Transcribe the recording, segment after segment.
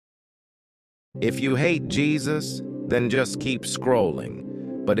If you hate Jesus, then just keep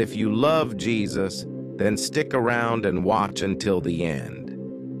scrolling. But if you love Jesus, then stick around and watch until the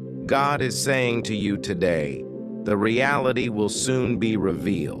end. God is saying to you today, the reality will soon be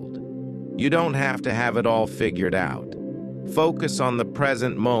revealed. You don't have to have it all figured out. Focus on the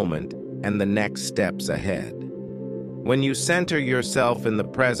present moment and the next steps ahead. When you center yourself in the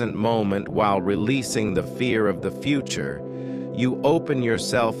present moment while releasing the fear of the future, you open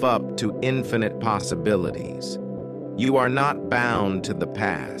yourself up to infinite possibilities. You are not bound to the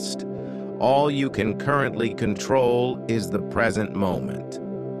past. All you can currently control is the present moment.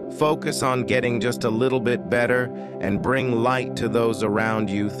 Focus on getting just a little bit better and bring light to those around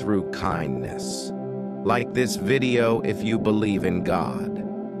you through kindness. Like this video if you believe in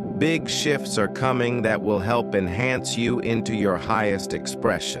God. Big shifts are coming that will help enhance you into your highest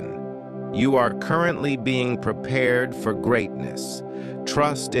expression. You are currently being prepared for greatness.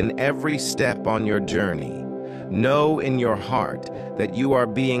 Trust in every step on your journey. Know in your heart that you are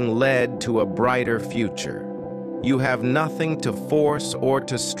being led to a brighter future. You have nothing to force or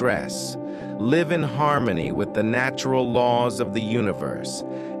to stress. Live in harmony with the natural laws of the universe,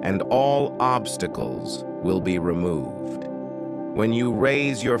 and all obstacles will be removed. When you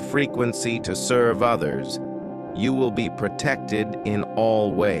raise your frequency to serve others, you will be protected in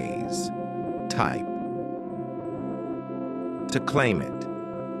all ways. Type to claim it.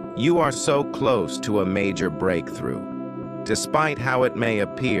 You are so close to a major breakthrough. Despite how it may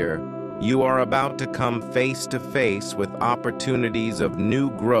appear, you are about to come face to face with opportunities of new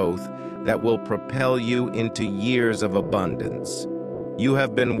growth that will propel you into years of abundance. You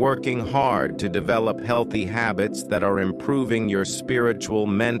have been working hard to develop healthy habits that are improving your spiritual,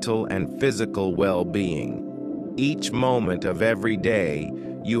 mental, and physical well-being. Each moment of every day,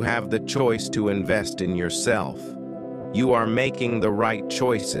 you have the choice to invest in yourself. You are making the right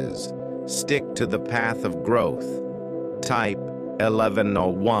choices. Stick to the path of growth. Type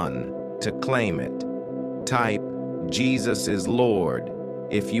 1101 to claim it. Type Jesus is Lord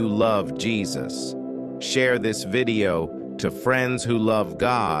if you love Jesus. Share this video to friends who love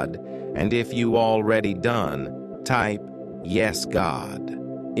God, and if you already done, type Yes God.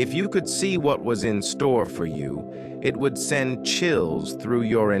 If you could see what was in store for you, it would send chills through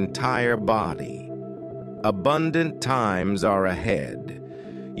your entire body. Abundant times are ahead.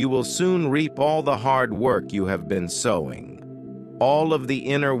 You will soon reap all the hard work you have been sowing. All of the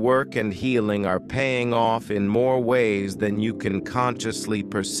inner work and healing are paying off in more ways than you can consciously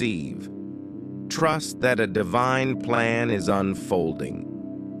perceive. Trust that a divine plan is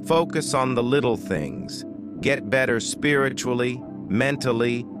unfolding. Focus on the little things. Get better spiritually,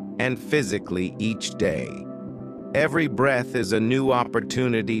 mentally, and physically each day. Every breath is a new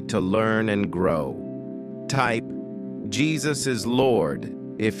opportunity to learn and grow. Type Jesus is Lord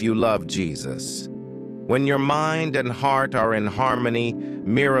if you love Jesus. When your mind and heart are in harmony,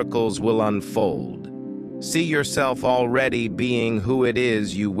 miracles will unfold. See yourself already being who it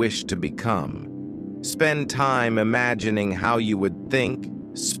is you wish to become. Spend time imagining how you would think,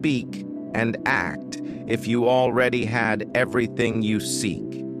 speak, and act if you already had everything you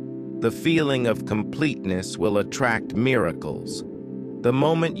seek. The feeling of completeness will attract miracles. The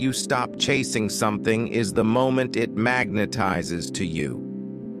moment you stop chasing something is the moment it magnetizes to you.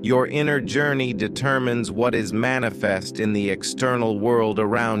 Your inner journey determines what is manifest in the external world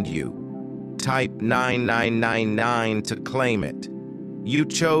around you. Type 9999 to claim it. You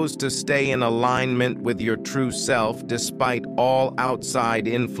chose to stay in alignment with your true self despite all outside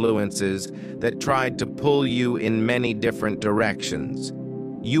influences that tried to pull you in many different directions.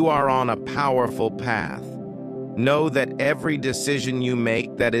 You are on a powerful path. Know that every decision you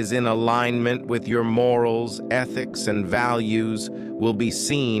make that is in alignment with your morals, ethics, and values will be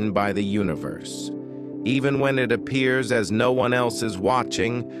seen by the universe. Even when it appears as no one else is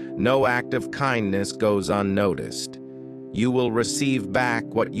watching, no act of kindness goes unnoticed. You will receive back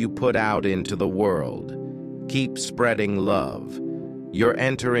what you put out into the world. Keep spreading love. You're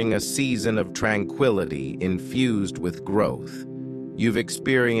entering a season of tranquility infused with growth. You've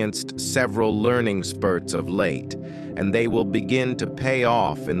experienced several learning spurts of late, and they will begin to pay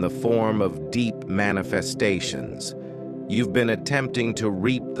off in the form of deep manifestations. You've been attempting to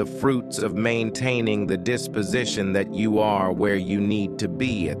reap the fruits of maintaining the disposition that you are where you need to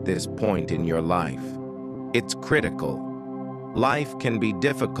be at this point in your life. It's critical. Life can be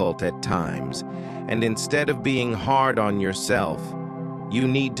difficult at times, and instead of being hard on yourself, you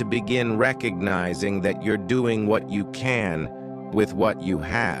need to begin recognizing that you're doing what you can with what you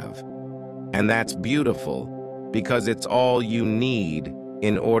have. And that's beautiful, because it's all you need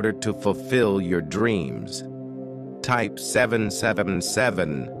in order to fulfill your dreams. Type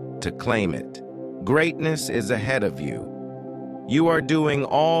 777 to claim it. Greatness is ahead of you. You are doing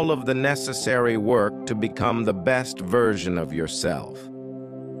all of the necessary work to become the best version of yourself.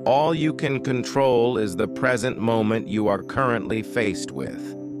 All you can control is the present moment you are currently faced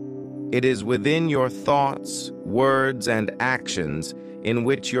with. It is within your thoughts, words, and actions in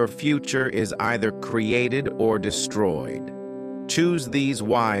which your future is either created or destroyed. Choose these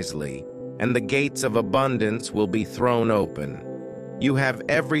wisely, and the gates of abundance will be thrown open. You have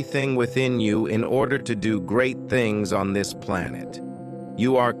everything within you in order to do great things on this planet.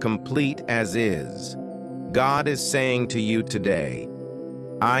 You are complete as is. God is saying to you today,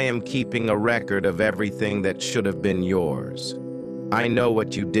 I am keeping a record of everything that should have been yours. I know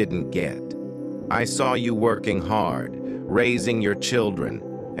what you didn't get. I saw you working hard, raising your children,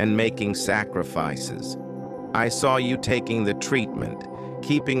 and making sacrifices. I saw you taking the treatment,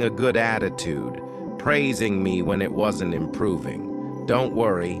 keeping a good attitude, praising me when it wasn't improving. Don't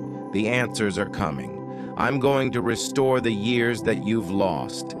worry, the answers are coming. I'm going to restore the years that you've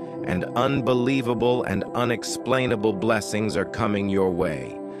lost, and unbelievable and unexplainable blessings are coming your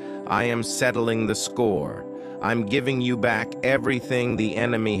way. I am settling the score. I'm giving you back everything the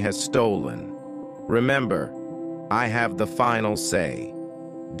enemy has stolen. Remember, I have the final say.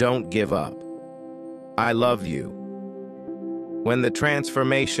 Don't give up. I love you. When the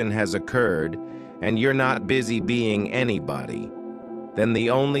transformation has occurred, and you're not busy being anybody, then the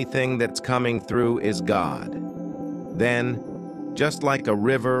only thing that's coming through is God. Then, just like a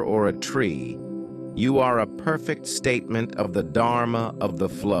river or a tree, you are a perfect statement of the Dharma of the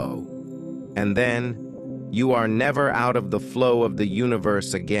flow. And then, you are never out of the flow of the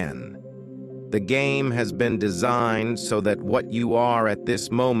universe again. The game has been designed so that what you are at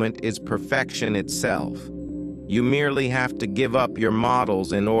this moment is perfection itself. You merely have to give up your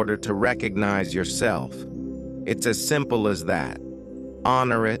models in order to recognize yourself. It's as simple as that.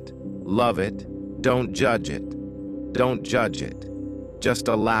 Honor it, love it, don't judge it. Don't judge it. Just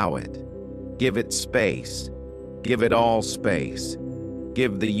allow it. Give it space. Give it all space.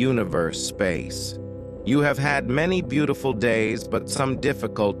 Give the universe space. You have had many beautiful days, but some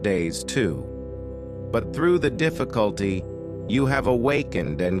difficult days too. But through the difficulty, you have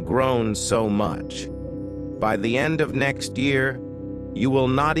awakened and grown so much. By the end of next year, you will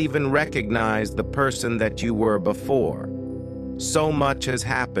not even recognize the person that you were before. So much has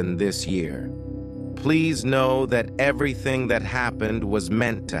happened this year. Please know that everything that happened was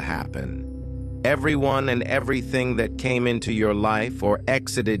meant to happen. Everyone and everything that came into your life or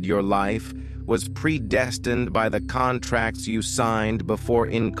exited your life was predestined by the contracts you signed before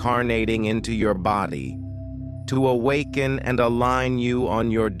incarnating into your body, to awaken and align you on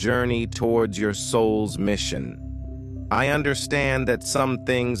your journey towards your soul's mission. I understand that some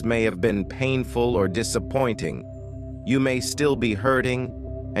things may have been painful or disappointing. You may still be hurting,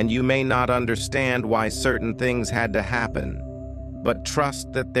 and you may not understand why certain things had to happen. But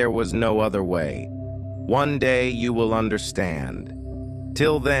trust that there was no other way. One day you will understand.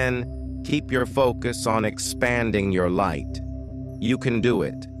 Till then, keep your focus on expanding your light. You can do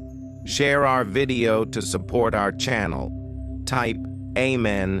it. Share our video to support our channel. Type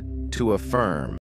Amen to affirm.